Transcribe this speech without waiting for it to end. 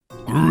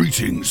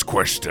Greetings,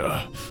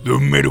 Quester. The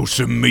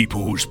Meddlesome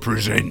Meeples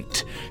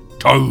present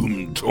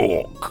Tome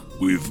Talk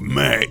with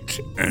Matt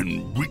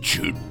and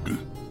Richard.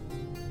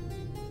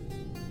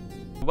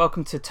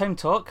 Welcome to Tome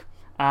Talk,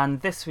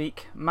 and this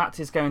week Matt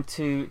is going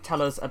to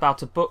tell us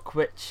about a book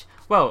which,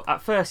 well,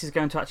 at first he's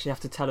going to actually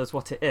have to tell us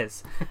what it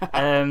is,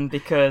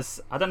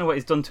 because I don't know what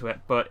he's done to it,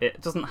 but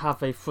it doesn't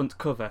have a front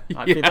cover.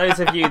 For those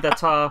of you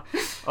that are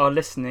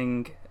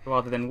listening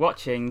rather than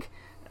watching,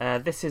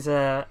 this is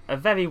a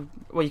very,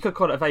 well, you could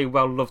call it a very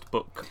well-loved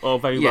book, or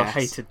very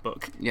well-hated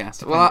book. Yes,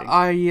 depending. well,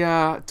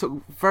 I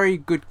took very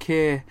good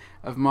care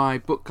of my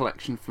book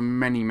collection for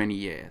many, many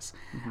years,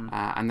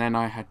 and then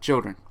I had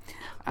children.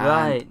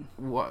 Right.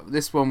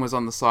 This one was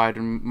on the side,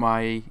 and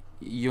my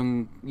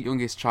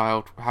youngest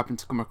child happened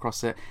to come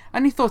across it,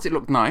 and he thought it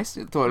looked nice,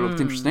 he thought it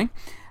looked interesting,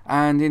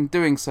 and in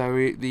doing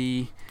so,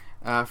 the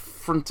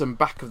front and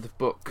back of the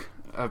book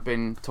have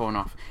been torn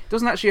off. It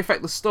doesn't actually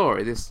affect the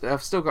story.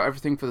 I've still got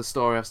everything for the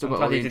story. I've still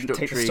got all the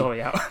introductory take the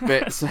story out.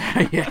 bits.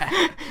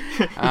 Yeah,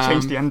 you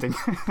changed the ending.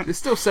 There's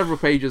still several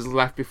pages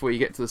left before you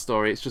get to the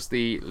story. It's just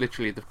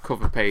literally the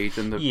cover page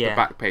and the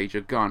back page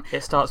are gone.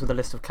 It starts with a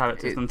list of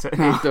characters, doesn't it?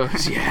 It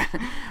does,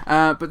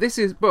 yeah. But this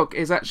book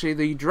is actually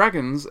The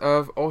Dragons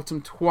of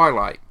Autumn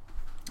Twilight.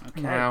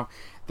 Okay. Now,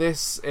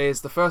 this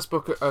is the first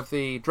book of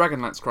the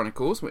Dragonlance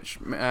Chronicles, which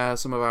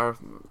some of our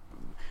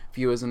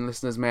viewers and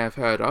listeners may have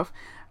heard of.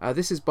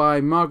 This is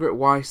by Margaret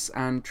Weiss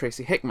and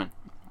Tracy Hickman.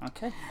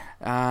 Okay.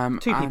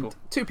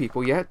 Two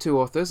people, yeah, two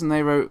authors, and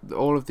they wrote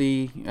all of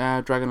the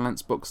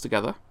Dragonlance books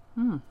together.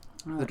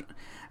 Right.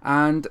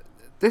 And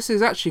this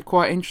is actually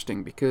quite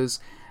interesting because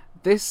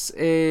this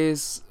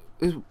is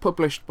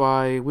published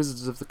by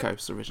Wizards of the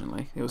Coast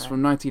originally. It was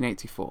from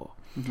 1984.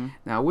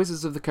 Now,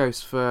 Wizards of the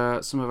Coast, for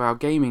some of our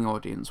gaming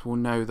audience, will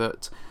know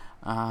that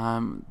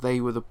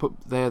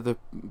they're the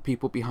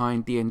people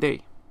behind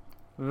D&D.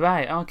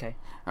 Right, okay.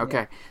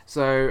 Okay,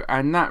 so,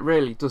 and that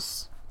really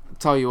does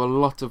tell you a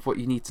lot of what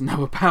you need to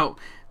know about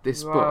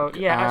this book.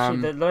 Yeah,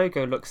 actually, the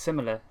logo looks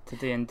similar to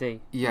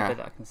D&D. Yeah.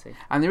 That I can see.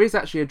 And there is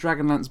actually a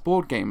Dragonlance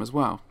board game as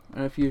well. I don't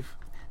know if you've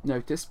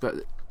noticed, but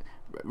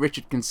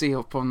Richard can see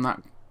up on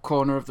that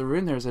corner of the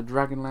room there is a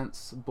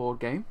Dragonlance board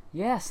game.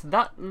 Yes,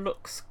 that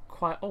looks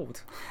quite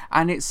old.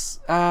 And it's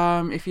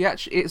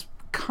it's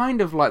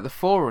kind of like the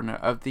forerunner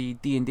of the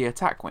D&D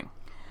Attack Wing.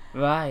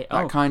 Right.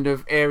 That kind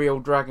of aerial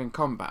dragon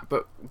combat.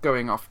 But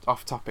going off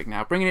topic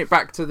now, bringing it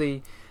back to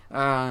the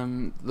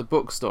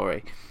book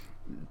story.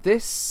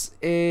 This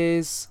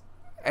is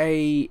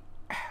a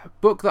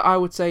book that I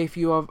would say, if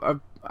you are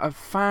a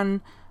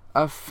fan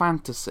of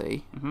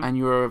fantasy and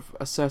you're of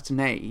a certain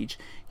age,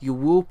 you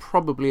will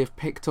probably have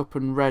picked up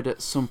and read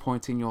at some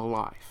point in your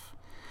life.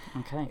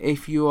 Okay.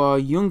 If you are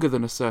younger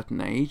than a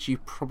certain age, you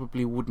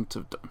probably wouldn't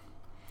have done.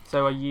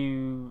 So are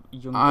you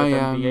younger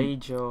than the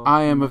age? Or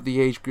I am of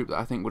the age group that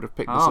I think would have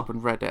picked this up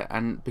and read it,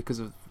 and because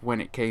of when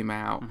it came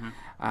out.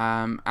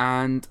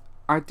 And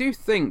I do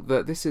think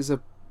that this is a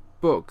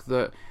book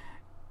that,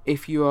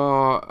 if you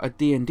are a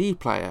D&D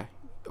player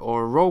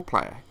or a role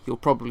player, you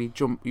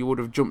would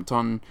have jumped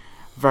on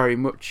very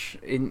much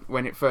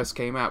when it first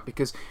came out,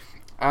 because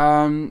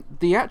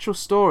the actual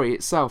story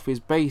itself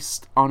is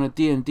based on a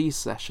D&D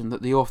session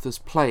that the authors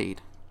played.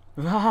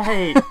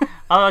 Right.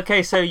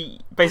 Okay. So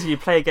basically, you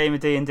play a game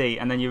of D&D,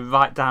 and then you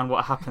write down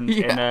what happened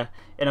in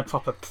a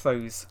proper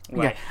prose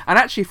way. Yeah. And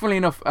actually, funnily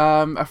enough,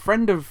 a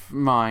friend of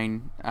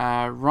mine,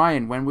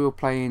 Ryan, when we were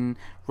playing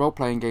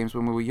role-playing games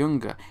when we were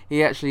younger,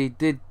 he actually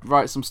did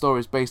write some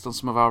stories based on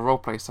some of our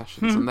role-play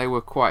sessions, and they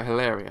were quite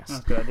hilarious.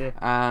 That's a good idea.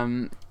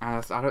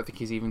 I don't think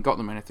he's even got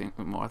them anything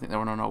more. I think they're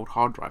on an old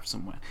hard drive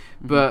somewhere.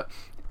 But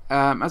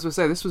as we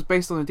say, this was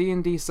based on a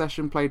D&D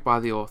session played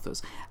by the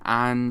authors,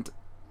 and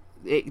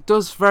it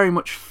does very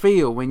much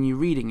feel, when you're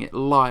reading it,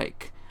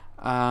 like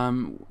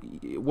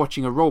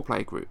watching a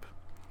role-play group.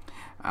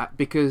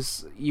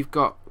 Because you've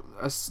got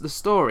the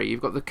story,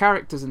 you've got the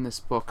characters in this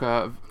book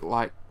are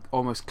like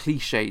almost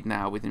cliched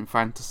now within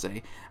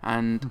fantasy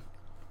and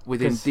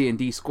within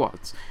D&D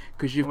squads.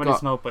 Because you've got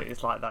it's not, but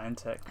it's like that,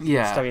 isn't it?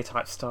 Yeah.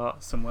 Stereotypes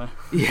start somewhere.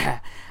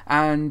 Yeah,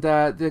 and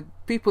the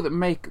people that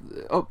make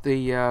up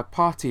the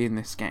party in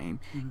this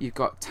game, you've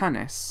got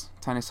Tanis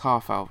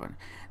Half-Elven.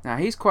 Now,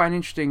 he's quite an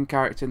interesting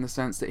character in the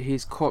sense that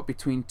he's caught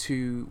between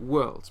two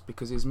worlds,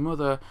 because his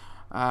mother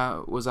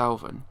was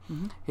Elven.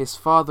 His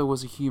father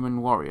was a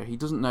human warrior. He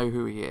doesn't know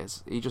who he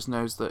is. He just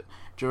knows that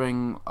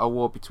during a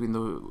war between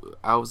the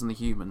elves and the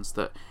humans,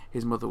 that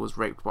his mother was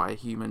raped by a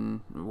human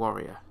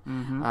warrior.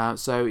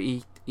 So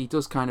he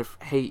does kind of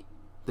hate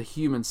the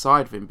human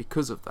side of him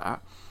because of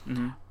that.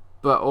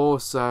 But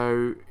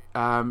also,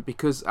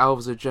 because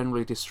elves are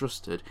generally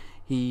distrusted,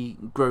 he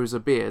grows a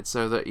beard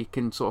so that he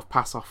can sort of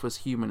pass off as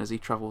human as he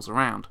travels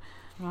around.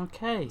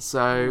 Okay.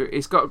 So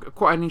he's got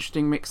quite an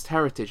interesting mixed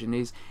heritage,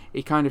 and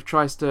he kind of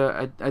tries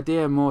to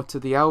adhere more to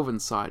the elven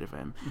side of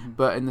him,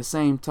 but in the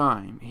same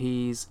time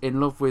he's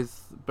in love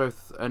with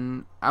both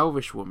an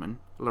elvish woman,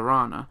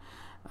 Lorana,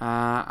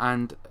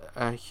 and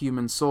a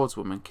human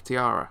swordswoman,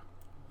 Kitiara.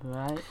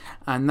 Right.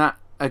 And that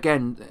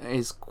again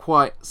is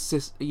quite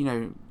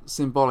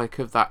symbolic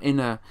of that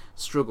inner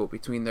struggle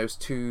between those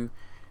two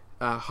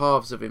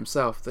halves of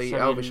himself, the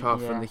elvish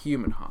half and the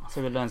human half.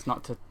 So he learns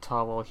not to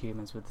tar all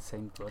humans with the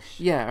same brush.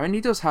 Yeah, and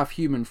he does have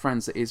human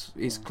friends that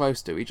he's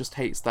close to. He just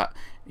hates that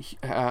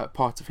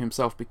part of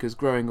himself because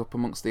growing up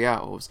amongst the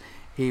elves,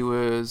 he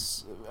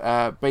was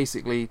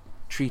basically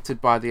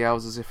treated by the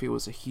elves as if he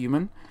was a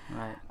human.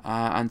 Right.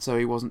 And so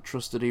he wasn't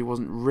trusted. He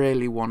wasn't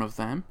really one of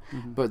them.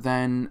 Mm-hmm. But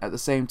then at the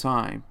same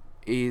time,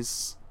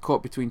 he's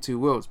caught between two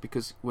worlds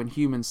because when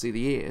humans see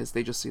the ears,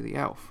 they just see the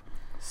elf.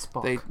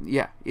 Spock.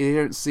 They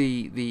don't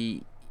see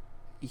the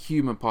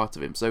human part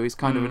of him, so he's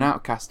kind of an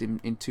outcast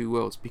in two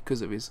worlds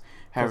because of his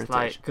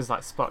heritage. Because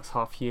Spock's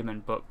half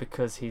human, but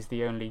because he's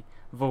the only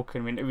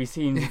Vulcan, we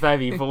seem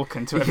very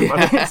Vulcan to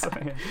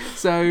everybody.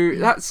 So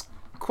that's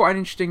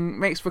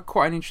makes for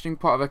quite an interesting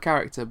part of a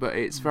character, but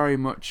it's very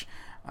much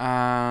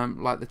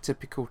like the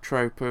typical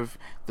trope of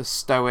the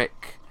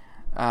stoic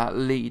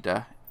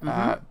leader.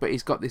 But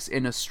he's got this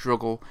inner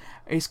struggle.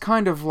 He's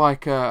kind of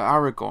like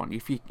Aragorn,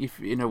 if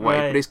in a way,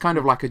 but he's kind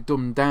of like a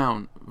dumbed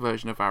down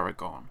version of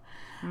Aragorn.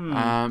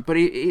 But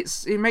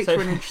it makes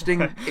for an interesting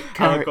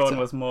character. Aragorn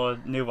was more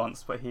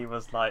nuanced, but he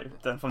was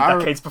like done from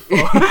decades before.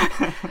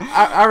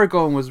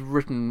 Aragorn was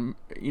written,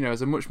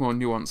 as a much more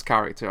nuanced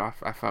character.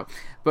 I felt,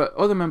 but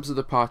other members of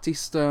the party,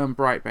 Sturm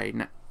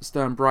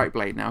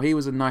Brightblade. Now he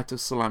was a knight of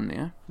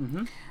Solamnia.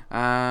 Mm-hmm.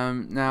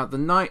 Now the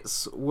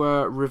knights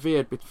were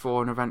revered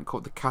before an event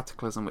called the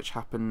Cataclysm, which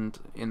happened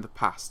in the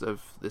past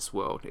of this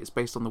world. It's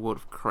based on the world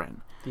of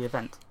Krynn. The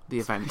event.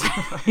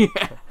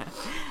 Yeah.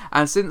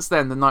 And since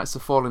then, the knights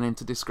have fallen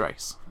into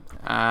disgrace,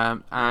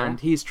 and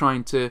he's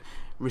trying to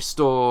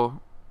restore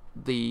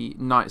the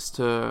knights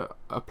to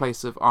a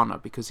place of honour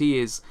because he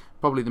is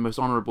probably the most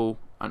honourable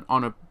and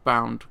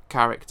honour-bound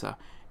character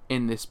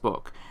in this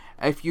book.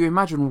 If you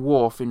imagine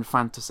Worf in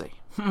fantasy,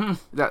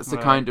 that's the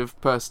kind of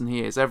person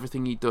he is.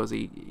 Everything he does,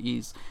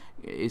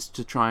 is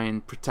to try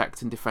and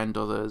protect and defend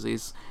others.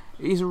 He's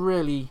a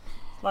really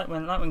like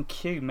when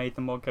Q made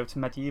them all go to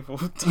medieval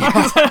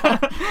times.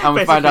 And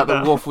we find out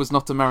that Worf was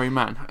not a merry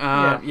man.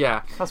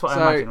 Yeah, that's what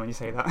I imagine when you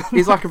say that.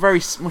 He's like a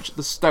very much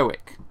the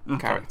stoic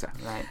character.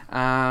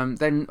 Right.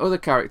 Then other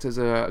characters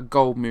are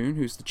Gold Moon,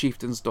 who's the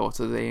chieftain's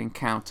daughter they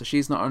encounter.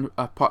 She's not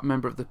a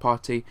member of the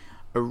party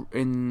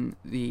in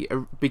the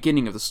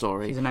beginning of the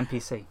story. She's an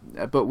NPC.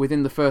 But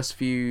within the first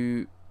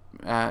few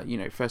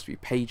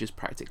pages,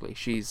 practically,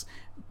 she's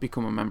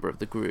become a member of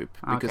the group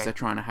because they're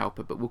trying to help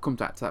her. But we'll come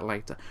back to that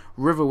later.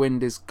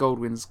 Riverwind is Gold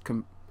Moon's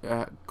companion.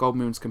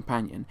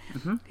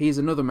 Mm-hmm. He's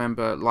another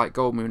member, like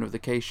Gold Moon, of the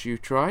Keishu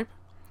tribe.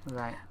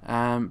 Right.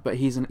 But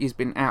he's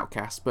been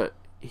outcast, but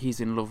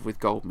he's in love with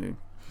Gold Moon.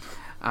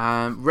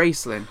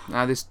 Raistlin.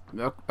 Now there's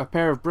a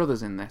pair of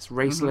brothers in this,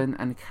 Raistlin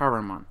and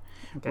Caramon.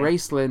 Okay.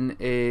 Raistlin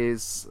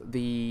is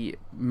the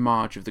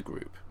Marge of the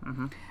group.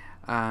 Mm-hmm.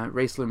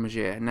 Raistlin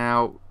Magier.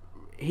 Now,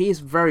 he is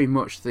very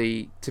much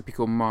the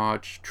typical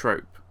Marge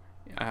trope.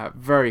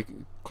 Very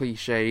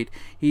cliched.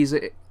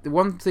 The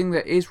one thing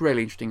that is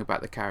really interesting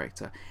about the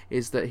character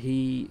is that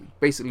he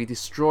basically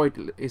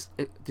destroyed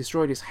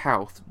his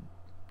health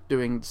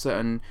doing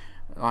certain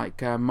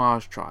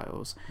Marge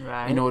trials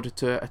in order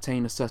to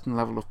attain a certain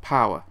level of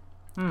power.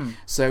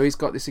 So he's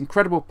got this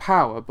incredible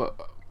power, but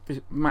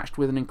matched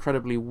with an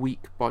incredibly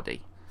weak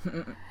body.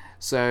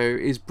 So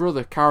his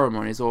brother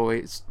Caramon is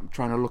always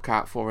trying to look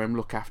out for him,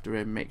 look after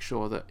him, make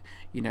sure that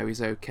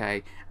he's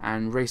okay.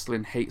 And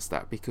Raistlin hates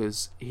that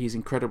because he's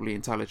incredibly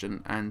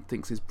intelligent and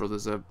thinks his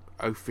brother's a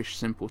oafish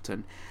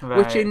simpleton.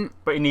 Right.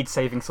 But he needs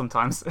saving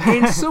sometimes.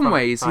 In some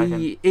ways,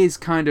 he is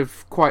kind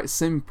of quite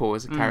simple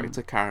as a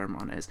character.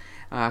 Caramon is.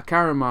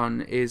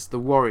 Caramon is the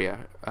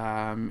warrior.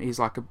 He's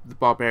like the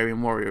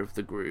barbarian warrior of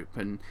the group,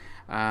 and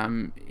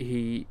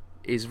he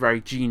is very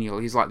genial.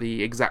 He's like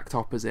the exact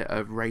opposite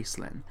of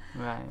Raistlin.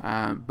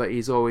 Right. But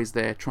he's always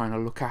there trying to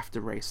look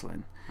after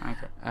Raistlin.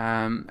 Okay.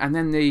 And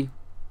then the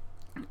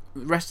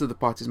rest of the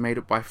party is made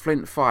up by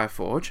Flint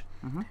Fireforge,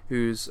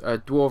 who's a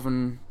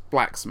dwarven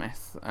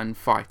blacksmith and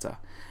fighter.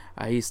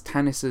 He's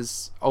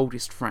Tanis's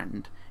oldest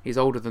friend. He's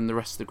older than the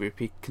rest of the group.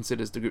 He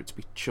considers the group to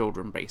be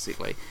children,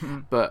 basically.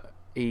 But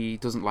he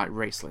doesn't like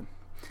Raistlin.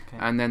 Okay.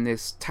 And then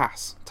there's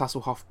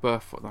Tasselhoff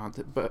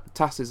Burfoot. But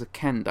Tass is a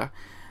Kender.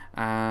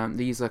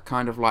 These are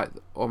kind of like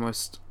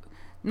almost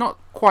not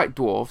quite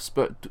dwarves,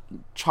 but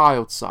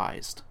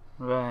child-sized.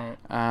 Right.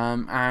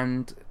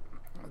 And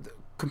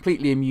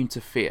completely immune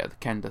to fear, the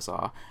Kenders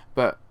are,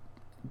 but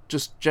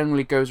just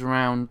generally goes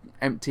around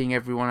emptying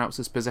everyone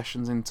else's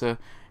possessions into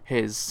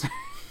his.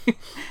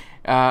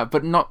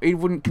 But he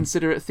wouldn't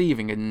consider it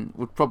thieving, and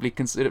would probably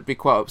be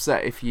quite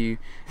upset if you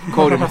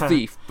called him a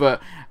thief.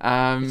 But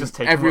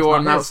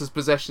everyone else's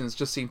possessions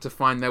just seem to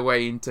find their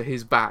way into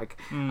his bag,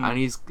 and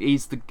he's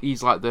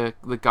like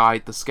the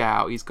guide, the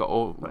scout. He's got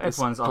all this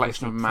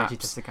collection of maps.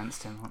 Prejudiced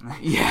against him,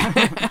 aren't they?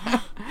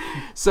 Yeah.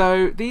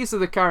 So these are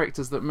the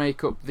characters that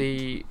make up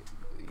the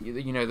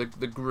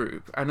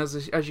group, and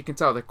as you can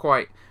tell, they're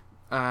quite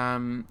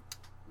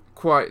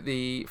quite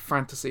the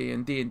fantasy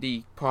and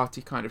D&D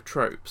party kind of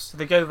tropes. So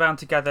they go round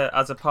together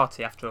as a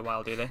party after a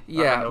while, do they?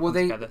 Yeah, Like well, when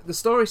they all come together? the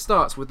story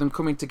starts with them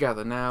coming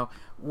together. Now,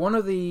 one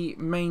of the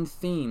main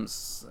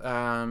themes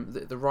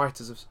the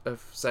writers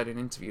have said in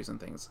interviews and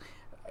things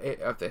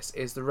of this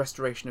is the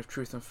restoration of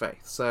truth and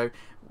faith. So,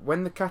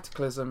 when the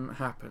cataclysm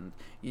happened,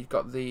 you've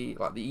got the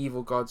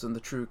evil gods and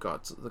the true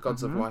gods, the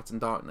gods of light and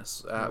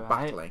darkness,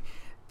 battling.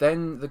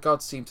 Then the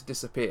gods seem to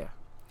disappear.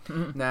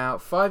 Now,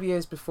 5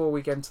 years before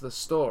we get into the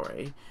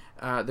story,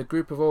 the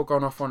group have all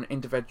gone off on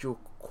individual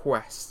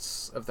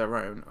quests of their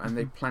own, and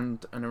they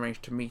planned and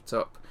arranged to meet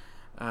up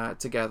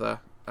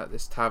together at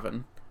this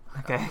tavern.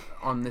 Okay.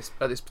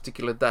 At this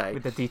particular day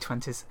With the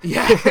D20s.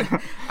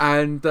 Yeah,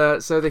 and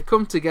so they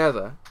come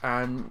together,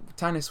 and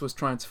Tanis was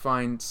trying to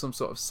find some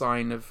sort of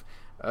sign of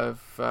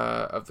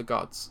the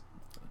gods.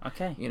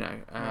 Okay. You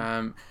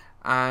know,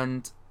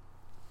 and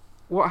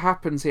what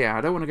happens here?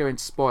 I don't want to go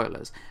into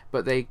spoilers,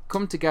 but they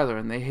come together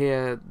and they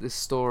hear this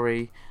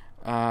story.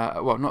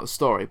 Well, not the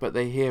story, but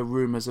they hear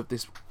rumours of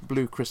this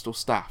blue crystal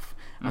staff,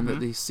 and that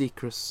these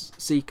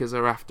seekers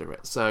are after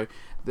it. So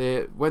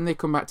when they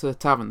come back to the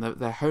tavern,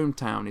 their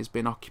hometown is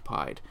being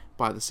occupied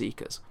by the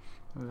seekers.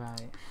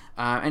 Right.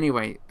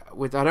 Anyway,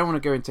 I don't want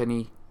to go into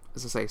any,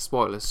 as I say,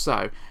 spoilers.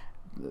 So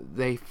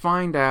they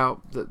find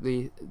out that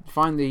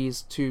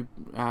these two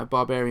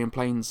barbarian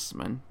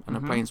plainsmen and a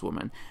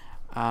plainswoman,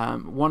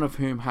 one of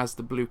whom has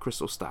the blue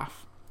crystal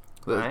staff.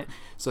 Right.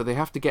 So they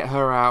have to get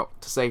her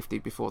out to safety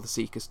before the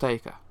seekers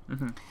take her.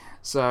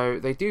 So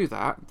they do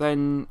that.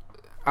 Then,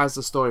 as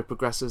the story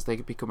progresses, they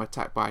become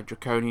attacked by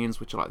draconians,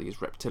 which are like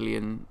these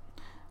reptilian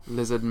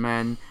lizard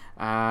men.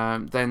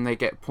 Then they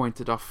get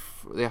pointed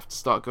off. They have to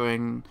start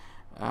going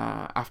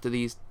after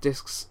these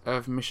discs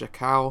of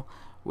Mishakal,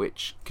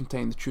 which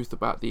contain the truth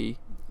about the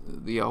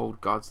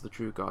old gods, the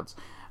true gods.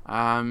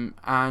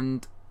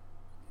 And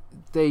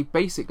they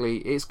basically,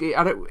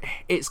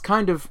 it's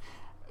kind of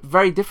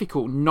very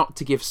difficult not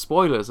to give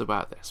spoilers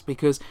about this,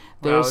 because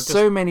there are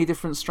so many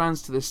different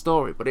strands to this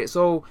story, but it's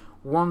all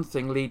one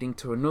thing leading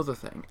to another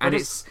thing. And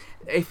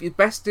if the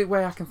best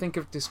way I can think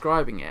of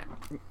describing it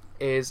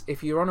is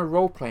if you're on a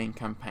role-playing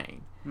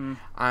campaign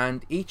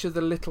and each of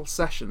the little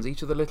sessions,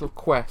 each of the little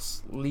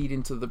quests lead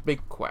into the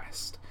big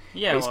quest.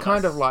 Yeah, it's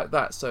kind of like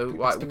that. So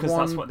like because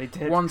that's what they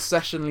did. One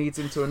session leads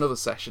into another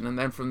session, and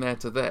then from there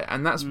to there,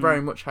 and that's very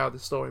much how the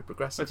story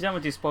progresses. But if you don't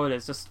want to do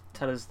spoilers, just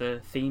tell us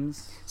the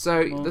themes.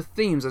 So more. The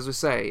themes, as we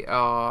say,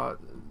 are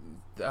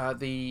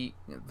the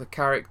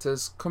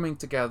characters coming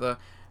together,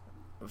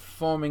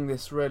 forming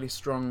this really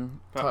strong,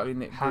 tightly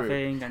knit group.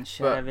 Having and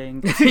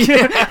sharing.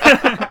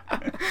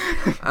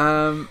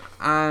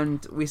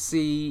 And we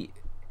see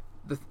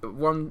the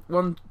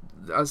one.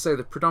 I'd say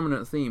the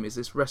predominant theme is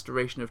this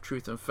restoration of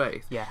truth and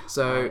faith. Yeah.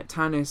 So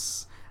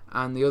Tanis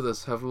and the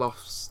others have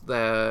lost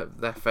their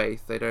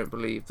faith. They don't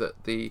believe that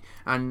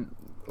and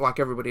like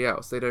everybody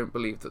else, they don't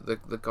believe that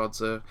the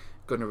gods are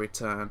going to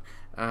return.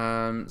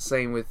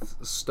 Same with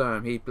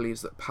Sturm. He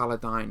believes that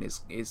Paladine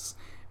is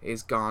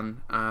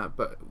gone,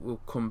 but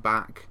will come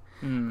back.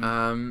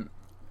 And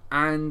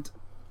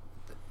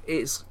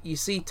you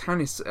see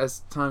Tanis,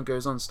 as time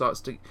goes on,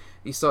 starts to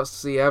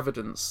see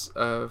evidence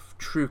of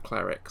true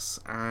clerics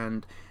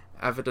and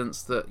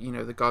evidence that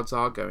the gods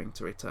are going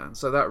to return.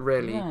 So that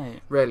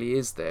really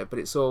is there, but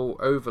it's all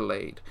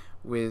overlaid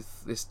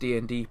with this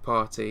D&D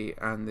party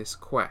and this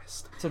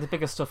quest. So the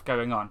bigger stuff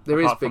going on. There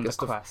is apart from bigger the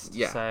stuff. Quest.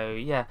 Yeah. So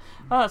yeah,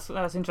 that's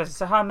interesting.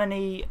 So how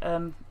many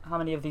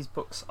of these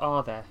books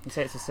are there? You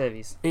say it's a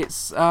series.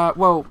 It's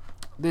well.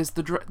 There's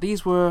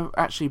these were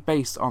actually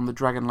based on the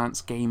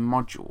Dragonlance game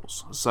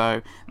modules.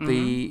 So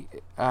the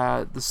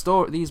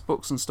story, these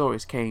books and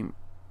stories came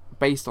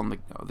based on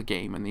the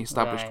game and the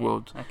established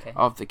world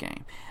of the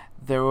game.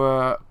 There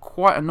were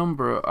quite a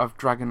number of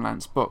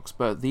Dragonlance books,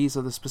 but these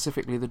are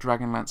specifically the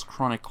Dragonlance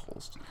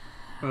Chronicles.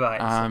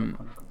 Right.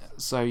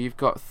 So you've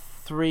got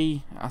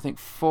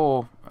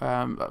 4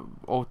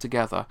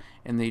 altogether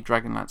in the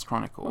Dragonlance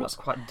Chronicles. Well, that's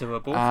quite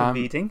doable for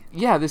reading.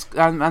 Yeah,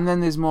 and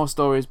then there's more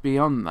stories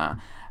beyond that.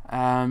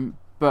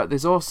 But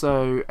there's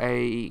also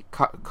a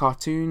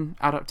cartoon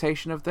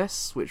adaptation of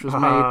this, which was made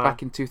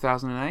back in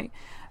 2008.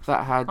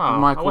 That had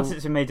Michael. I wanted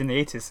it to be made in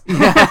the 80s.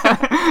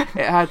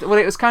 It had. Well,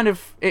 it was kind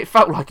of. It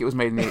felt like it was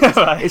made in the 80s.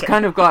 Right, it's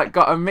kind of like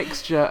got a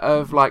mixture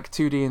of like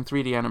 2D and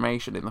 3D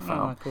animation in the film.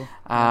 Oh, cool.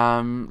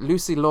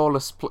 Lucy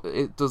Lawless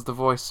does the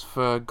voice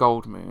for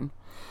Goldmoon.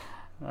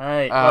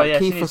 Right. Well, yeah,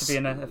 she Kiefer, needs to be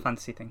in a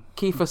fantasy thing.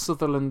 Kiefer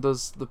Sutherland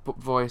does the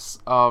voice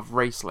of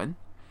Raistlin.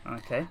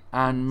 Okay.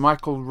 And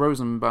Michael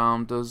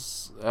Rosenbaum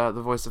does the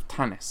voice of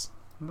Tanis.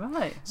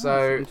 Right.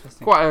 So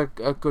quite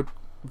a good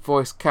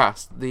voice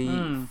cast.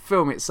 The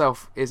film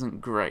itself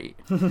isn't great,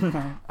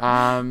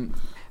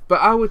 but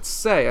I would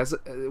say,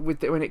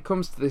 when it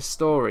comes to this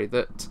story,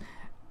 that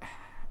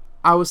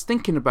I was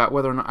thinking about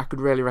whether or not I could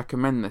really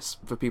recommend this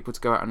for people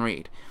to go out and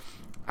read,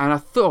 and I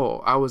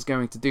thought I was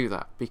going to do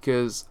that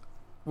because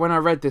when I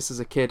read this as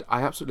a kid,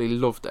 I absolutely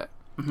loved it.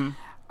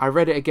 I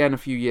read it again a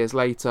few years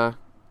later.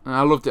 and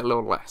I loved it a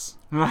little less.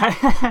 Right.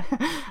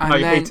 And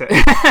you hate it.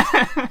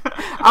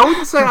 I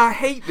wouldn't say I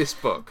hate this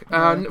book.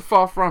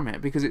 Far from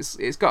it, because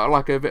it's got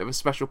like a bit of a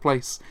special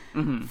place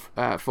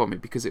for me,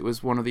 because it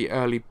was one of the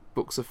early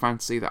books of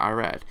fantasy that I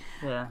read.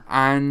 Yeah.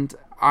 And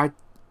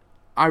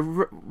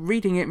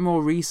reading it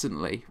more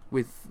recently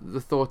with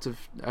the thought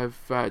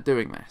of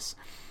doing this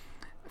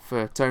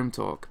for Tome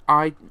Talk,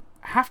 I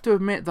have to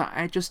admit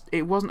that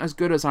it wasn't as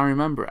good as I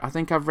remember it. I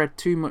think I've read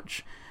too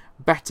much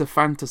better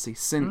fantasy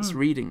since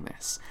reading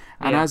this,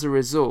 and as a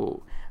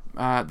result,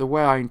 the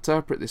way I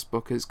interpret this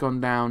book has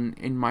gone down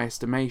in my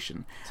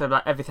estimation. So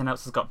like everything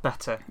else has got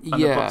better,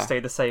 and the book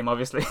stayed the same,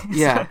 obviously.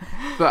 Yeah,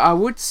 but I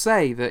would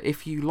say that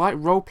if you like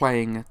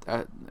role-playing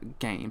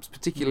games,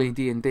 particularly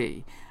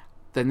D&D,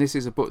 then this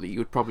is a book that you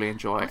would probably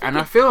enjoy. And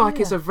I feel like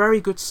it's a very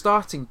good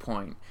starting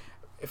point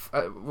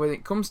when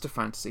it comes to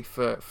fantasy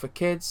for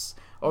kids,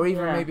 or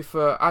even maybe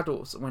for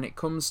adults when it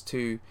comes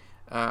to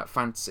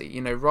fantasy.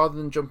 You know, rather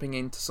than jumping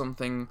into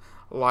something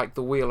like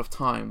The Wheel of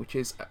Time, which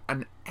is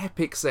an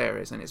epic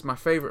series, and it's my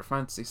favourite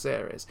fantasy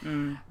series,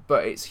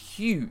 but it's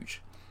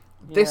huge.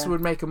 This would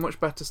make a much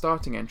better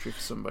starting entry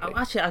for somebody. Oh,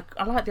 actually,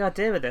 I like the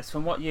idea of this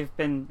from what you've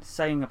been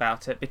saying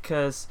about it,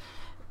 because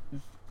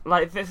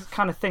like this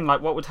kind of thing,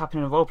 like what would happen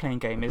in a role-playing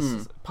game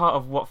is part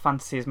of what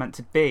fantasy is meant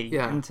to be,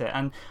 isn't it?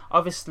 And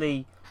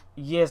obviously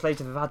years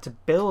later they've had to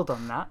build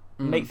on that,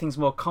 make things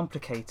more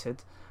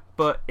complicated,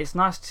 but it's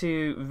nice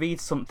to read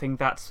something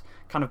that's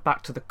kind of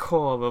back to the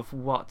core of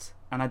what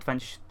an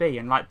adventure should be.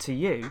 And like to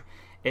you,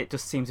 it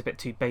just seems a bit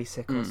too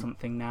basic or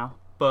something now.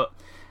 But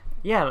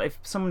yeah, if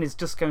someone is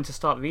just going to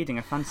start reading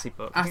a fantasy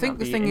book, I think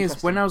the thing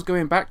is, when I was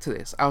going back to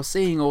this, I was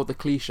seeing all the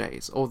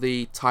cliches, all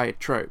the tired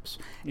tropes.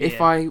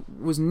 If I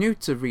was new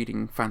to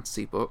reading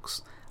fantasy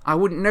books, I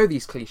wouldn't know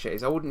these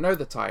cliches. I wouldn't know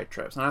the tired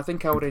tropes, and I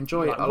think I would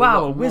enjoy it a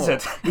lot more.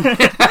 Wizard!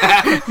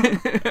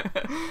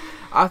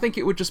 I think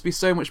it would just be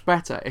so much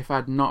better if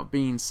I'd not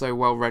been so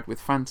well read with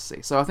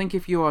fantasy. So I think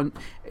if you are,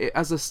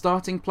 as a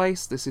starting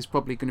place, this is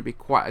probably going to be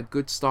quite a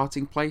good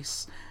starting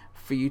place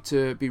for you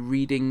to be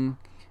reading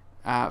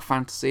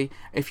fantasy.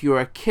 If you're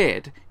a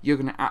kid, you're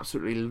going to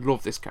absolutely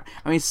love this.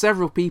 I mean,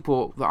 several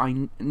people that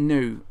I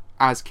knew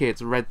as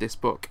kids read this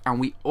book, and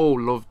we all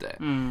loved it.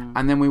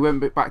 And then we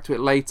went back to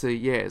it later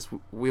years.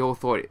 We all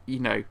thought,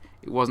 it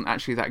wasn't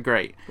actually that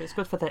great. But it's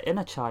good for their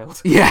inner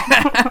child. Yeah.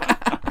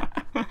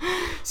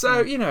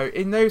 So,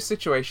 in those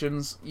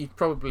situations, you'd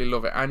probably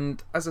love it.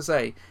 And as I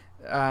say,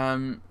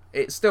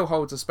 it still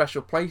holds a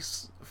special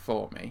place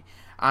for me.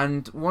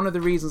 And one of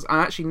the reasons I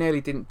actually nearly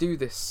didn't do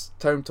this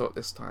Tome Talk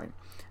this time,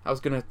 I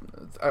was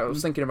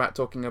thinking about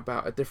talking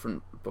about a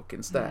different book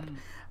instead.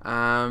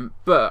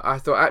 But I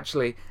thought,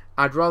 actually,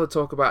 I'd rather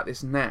talk about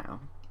this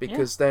now,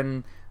 because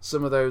then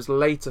some of those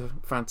later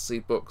fantasy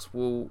books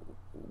will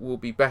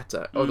be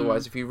better.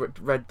 Otherwise, if you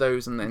read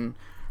those and then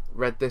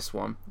read this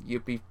one,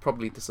 you'd be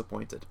probably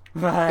disappointed.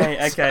 Right,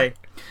 okay.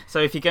 So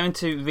if you're going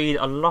to read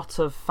a lot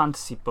of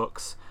fantasy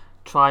books,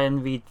 try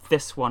and read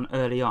this one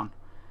early on.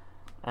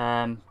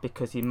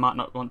 Because you might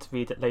not want to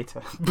read it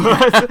later.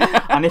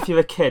 And if you're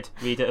a kid,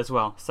 read it as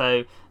well.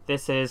 So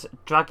this is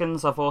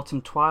Dragons of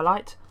Autumn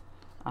Twilight,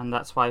 and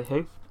that's by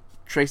who?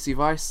 Tracy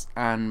Weiss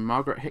and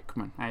Margaret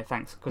Hickman. Hey,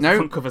 thanks, because the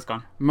front cover's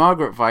gone.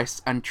 Margaret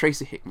Weiss and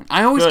Tracy Hickman.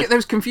 I always get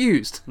those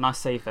confused. Nice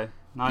save, though.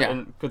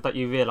 And good that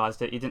you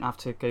realised it. You didn't have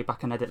to go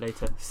back and edit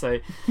later. So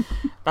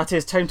that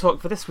is Tome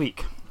Talk for this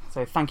week.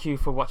 So thank you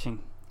for watching.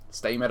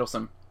 Stay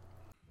meddlesome.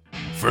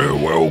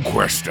 Farewell,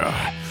 Quester.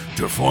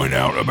 To find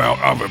out about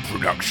other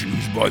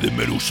productions by the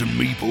Meddlesome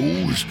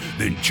Meeples,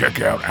 then check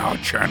out our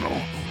channel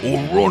or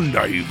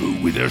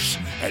rendezvous with us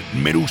at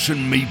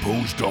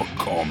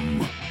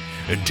meddlesomemeeples.com.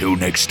 Until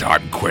next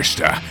time,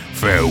 Quester,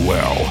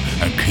 farewell,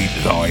 and keep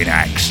thine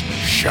axe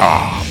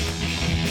sharp.